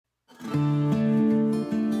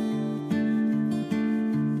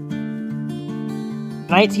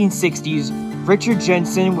1960s, Richard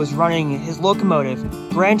Jensen was running his locomotive,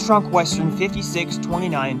 Grand Trunk Western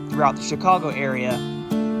 5629, throughout the Chicago area.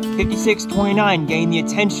 5629 gained the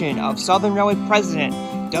attention of Southern Railway President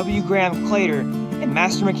W. Graham Claytor and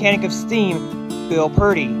Master Mechanic of Steam Bill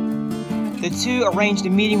Purdy. The two arranged a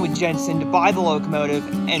meeting with Jensen to buy the locomotive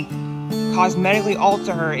and cosmetically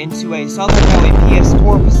alter her into a Southern Railway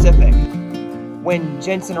PS4 Pacific. When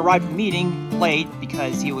Jensen arrived at the meeting, late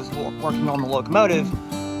because he was working on the locomotive,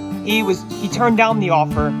 he turned down the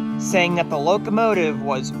offer, saying that the locomotive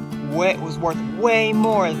was worth way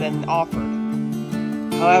more than offered.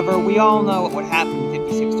 However, we all know what would happen in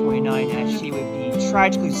 5629, as she would be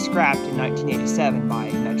tragically scrapped in 1987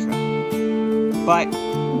 by Metro. But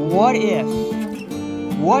what if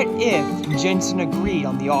Jensen agreed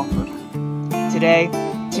on the offer? Today,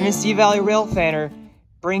 Tennessee Valley Rail Fanner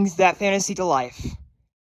brings that fantasy to life.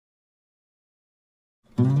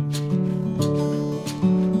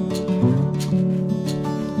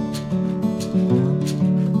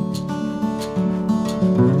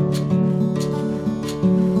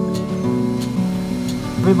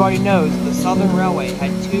 Everybody knows the Southern Railway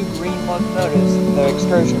had two green locomotives in their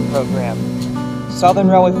excursion program. Southern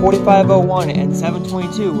Railway 4501 and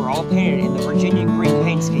 722 were all painted in the Virginia green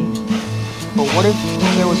paint scheme. But what if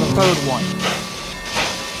there was a third one?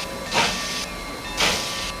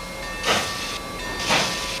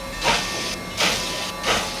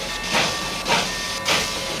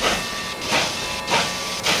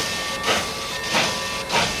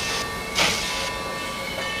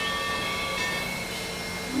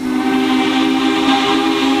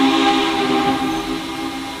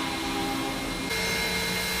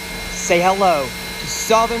 Say hello to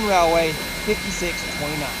Southern Railway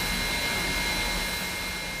 5629.